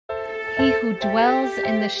He who dwells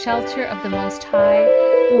in the shelter of the Most High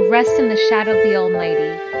will rest in the shadow of the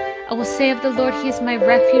Almighty. I will say of the Lord, He is my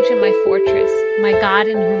refuge and my fortress, my God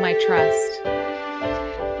in whom I trust.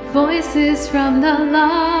 Voices from the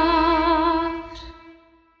Loft.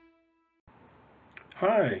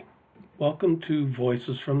 Hi, welcome to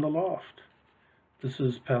Voices from the Loft. This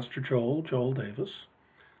is Pastor Joel Davis.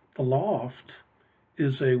 The Loft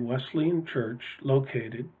is a Wesleyan church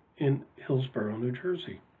located in Hillsborough, New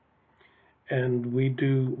Jersey. And we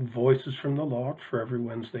do Voices from the Loft for every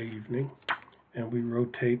Wednesday evening. And we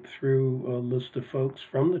rotate through a list of folks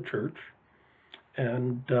from the church.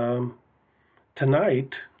 And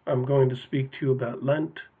tonight, I'm going to speak to you about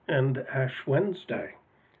Lent and Ash Wednesday.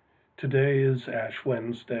 Today is Ash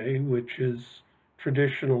Wednesday, which is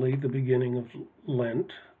traditionally the beginning of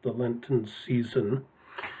Lent, the Lenten season.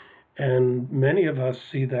 And many of us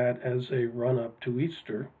see that as a run-up to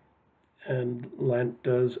Easter. And Lent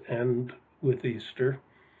does end with Easter,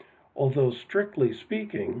 although strictly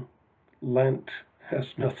speaking, Lent has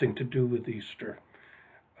nothing to do with Easter,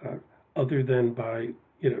 other than by,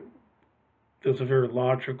 there's a very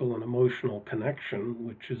logical and emotional connection,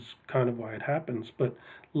 which is kind of why it happens, but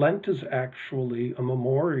Lent is actually a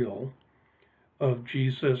memorial of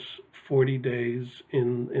Jesus' 40 days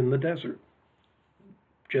in the desert.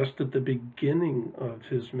 Just at the beginning of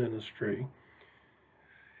his ministry,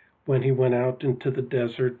 when he went out into the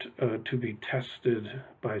desert to be tested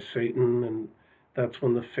by Satan, and that's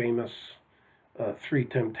when the famous 3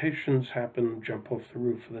 temptations happened: jump off the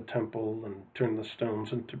roof of the temple and turn the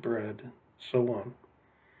stones into bread, and so on.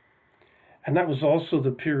 And that was also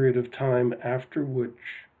the period of time after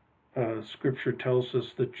which Scripture tells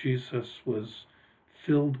us that Jesus was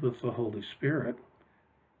filled with the Holy Spirit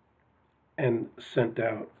and sent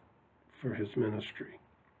out for his ministry.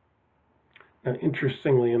 Now,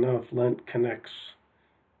 interestingly enough, Lent connects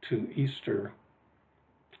to Easter,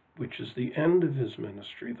 which is the end of his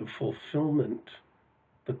ministry, the fulfillment,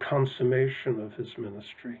 the consummation of his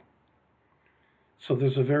ministry. So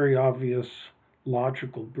there's a very obvious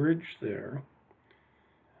logical bridge there.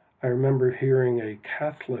 I remember hearing a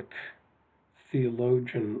Catholic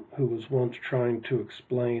theologian who was once trying to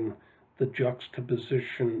explain the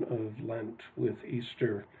juxtaposition of Lent with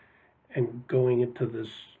Easter and going into this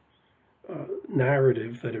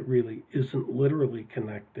narrative that it really isn't literally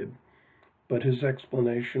connected, but his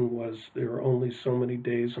explanation was there are only so many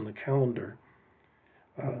days on the calendar,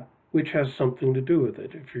 which has something to do with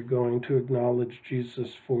it. If you're going to acknowledge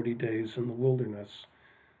Jesus' 40 days in the wilderness,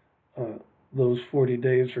 those 40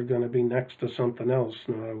 days are going to be next to something else,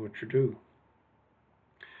 no matter what you do.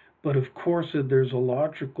 But of course, there's a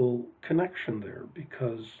logical connection there,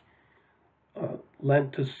 because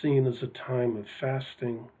Lent is seen as a time of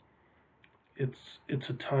fasting. It's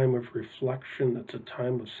a time of reflection. It's a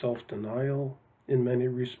time of self-denial in many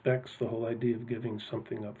respects, the whole idea of giving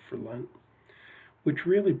something up for Lent, which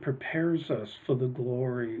really prepares us for the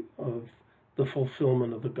glory of the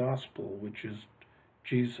fulfillment of the gospel, which is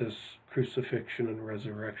Jesus' crucifixion and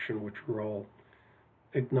resurrection, which were all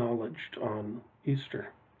acknowledged on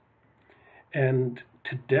Easter. And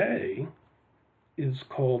today is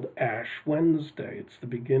called Ash Wednesday. It's the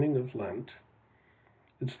beginning of Lent.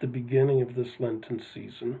 It's the beginning of this Lenten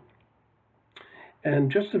season.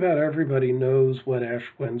 And just about everybody knows what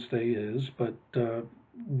Ash Wednesday is, but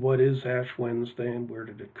what is Ash Wednesday and where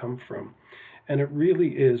did it come from? And it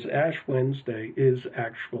really is, Ash Wednesday is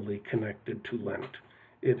actually connected to Lent.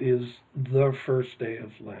 It is the first day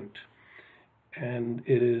of Lent, and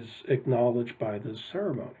it is acknowledged by this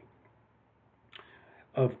ceremony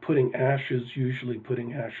of putting ashes, usually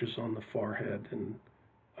putting ashes on the forehead, and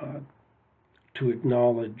to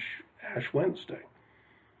acknowledge Ash Wednesday.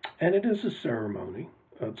 And it is a ceremony.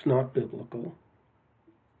 It's not biblical.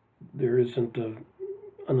 There isn't an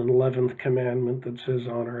 11th commandment that says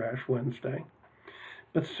honor Ash Wednesday.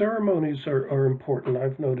 But ceremonies are important.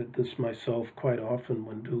 I've noted this myself quite often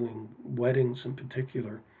when doing weddings in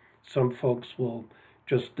particular. Some folks will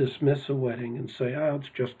just dismiss a wedding and say, it's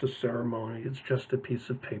just a ceremony, it's just a piece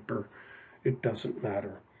of paper, it doesn't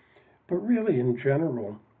matter. But really, in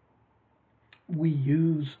general, we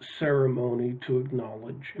use ceremony to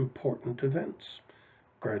acknowledge important events: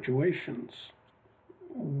 graduations,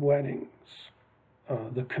 weddings,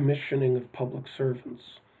 the commissioning of public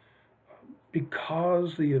servants.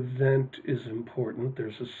 Because the event is important,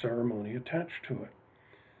 there's a ceremony attached to it.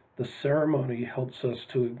 The ceremony helps us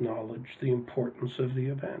to acknowledge the importance of the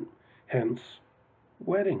event, hence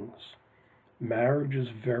weddings. Marriage is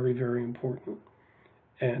very, very important.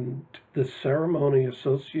 And the ceremony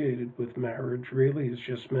associated with marriage really is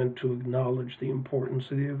just meant to acknowledge the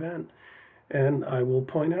importance of the event And I will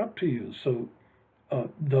point out to you, so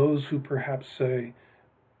those who perhaps say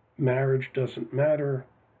marriage doesn't matter,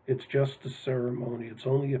 it's just a ceremony, it's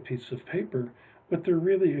only a piece of paper, what they're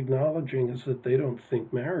really acknowledging is that they don't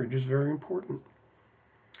think marriage is very important.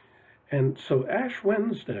 And so Ash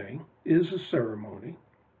Wednesday is a ceremony,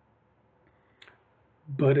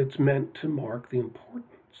 but it's meant to mark the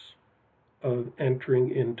importance of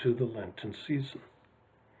entering into the Lenten season.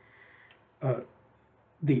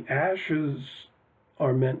 The ashes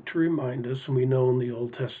are meant to remind us, and we know in the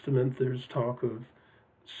Old Testament there's talk of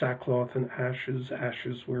sackcloth and ashes.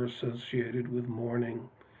 Ashes were associated with mourning.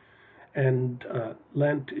 And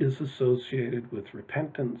Lent is associated with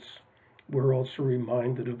repentance. We're also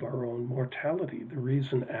reminded of our own mortality. The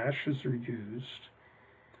reason ashes are used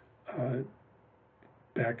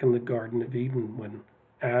back in the Garden of Eden when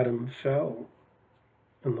Adam fell,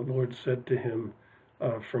 and the Lord said to him,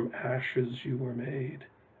 from ashes you were made,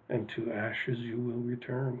 and to ashes you will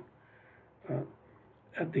return.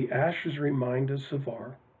 The ashes remind us of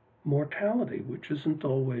our mortality, which isn't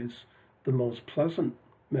always the most pleasant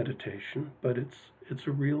meditation, but it's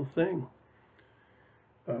a real thing.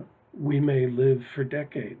 We may live for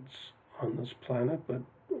decades on this planet, but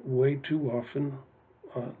way too often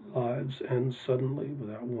lives end suddenly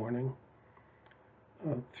without warning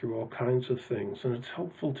through all kinds of things. And it's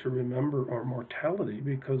helpful to remember our mortality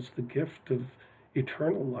because the gift of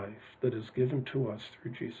eternal life that is given to us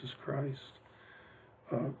through Jesus Christ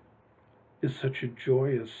is such a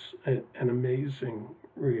joyous and amazing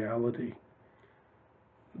reality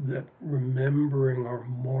that remembering our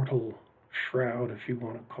mortal shroud, if you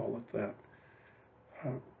want to call it that,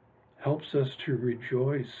 helps us to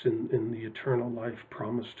rejoice in the eternal life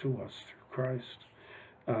promised to us through Christ.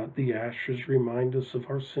 The ashes remind us of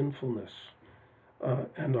our sinfulness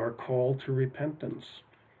and our call to repentance.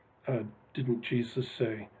 Didn't Jesus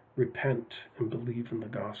say, repent and believe in the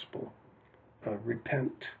gospel?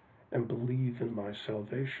 Repent and believe in my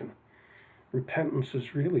salvation. Repentance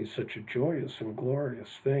is really such a joyous and glorious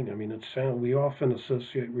thing. I mean, we often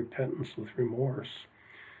associate repentance with remorse,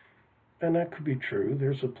 and that could be true.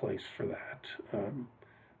 There's a place for that.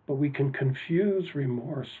 But we can confuse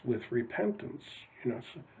remorse with repentance.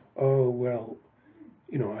 Oh, well,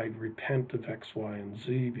 I repent of X, Y, and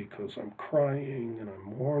Z because I'm crying and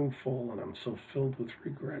I'm mournful and I'm so filled with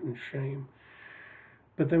regret and shame.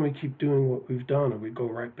 But then we keep doing what we've done and we go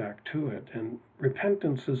right back to it. And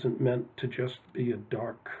repentance isn't meant to just be a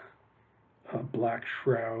dark, black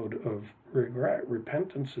shroud of regret.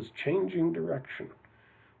 Repentance is changing direction,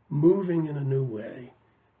 moving in a new way,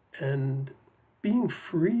 and being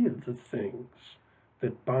free of the things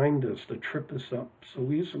that bind us, that trip us up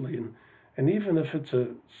so easily. And even if it's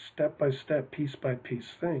a step-by-step, piece-by-piece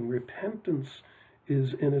thing, repentance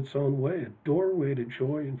is in its own way a doorway to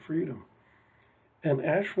joy and freedom. And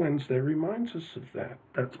Ash Wednesday reminds us of that.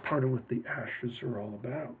 That's part of what the ashes are all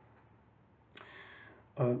about.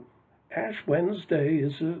 Ash Wednesday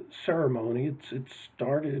is a ceremony. It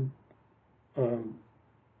started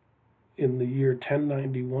in the year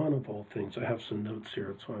 1091 of all things. I have some notes here,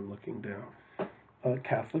 that's why I'm looking down.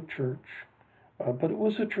 Catholic Church. But it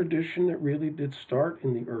was a tradition that really did start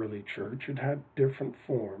in the early church. It had different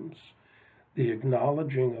forms. The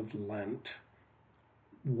acknowledging of Lent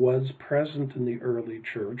was present in the early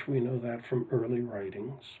church. We know that from early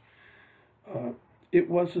writings. It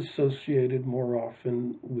was associated more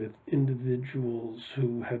often with individuals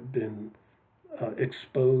who had been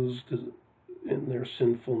exposed in their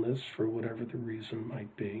sinfulness for whatever the reason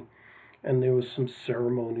might be. And there was some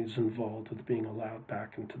ceremonies involved with being allowed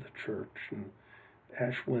back into the church. And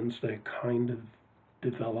Ash Wednesday kind of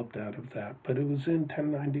developed out of that. But it was in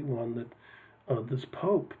 1091 that this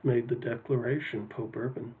Pope made the declaration, Pope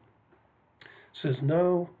Urban, says,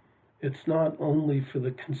 no, it's not only for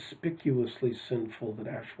the conspicuously sinful that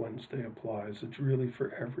Ash Wednesday applies, it's really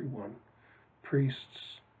for everyone.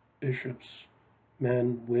 Priests, bishops,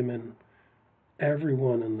 men, women,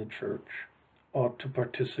 everyone in the church ought to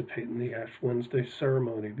participate in the Ash Wednesday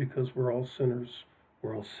ceremony because we're all sinners.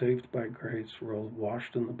 We're all saved by grace. We're all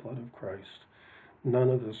washed in the blood of Christ. None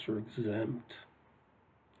of us are exempt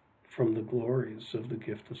from the glories of the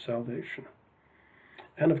gift of salvation.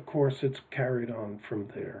 And of course, it's carried on from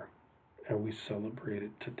there, and we celebrate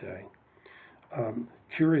it today.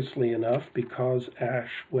 Curiously enough, because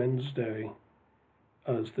Ash Wednesday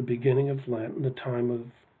is the beginning of Lent and the time of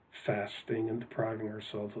fasting and depriving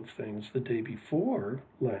ourselves of things, the day before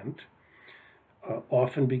Lent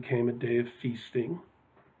often became a day of feasting,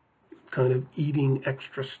 kind of eating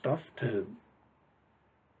extra stuff to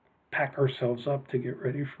pack ourselves up to get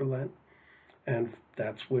ready for Lent. And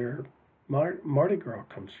that's where Mardi Gras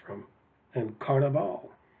comes from. and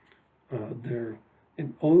Carnival. They're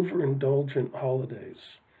overindulgent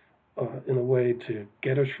holidays in a way to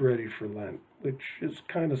get us ready for Lent, which is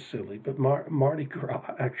kind of silly. But Mardi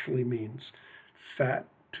Gras actually means Fat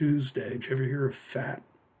Tuesday. Did you ever hear of Fat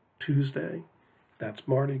Tuesday? That's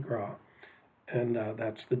Mardi Gras, and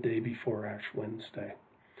that's the day before Ash Wednesday.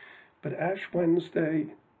 But Ash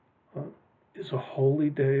Wednesday is a holy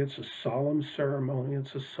day. It's a solemn ceremony.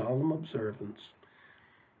 It's a solemn observance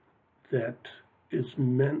that is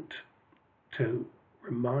meant to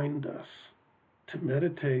remind us to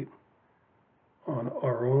meditate on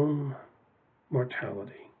our own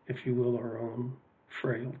mortality, if you will, our own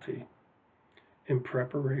frailty, in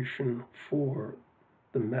preparation for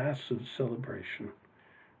the massive celebration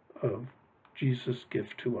of Jesus'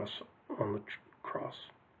 gift to us on the cross.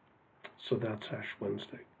 So that's Ash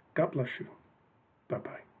Wednesday. God bless you.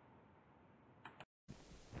 Bye-bye.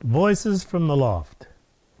 Voices from the Loft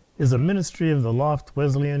is a ministry of the Loft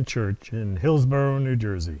Wesleyan Church in Hillsborough, New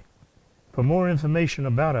Jersey. For more information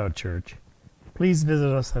about our church, please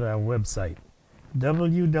visit us at our website,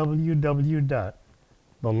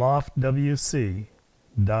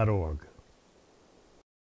 www.theloftwc.org.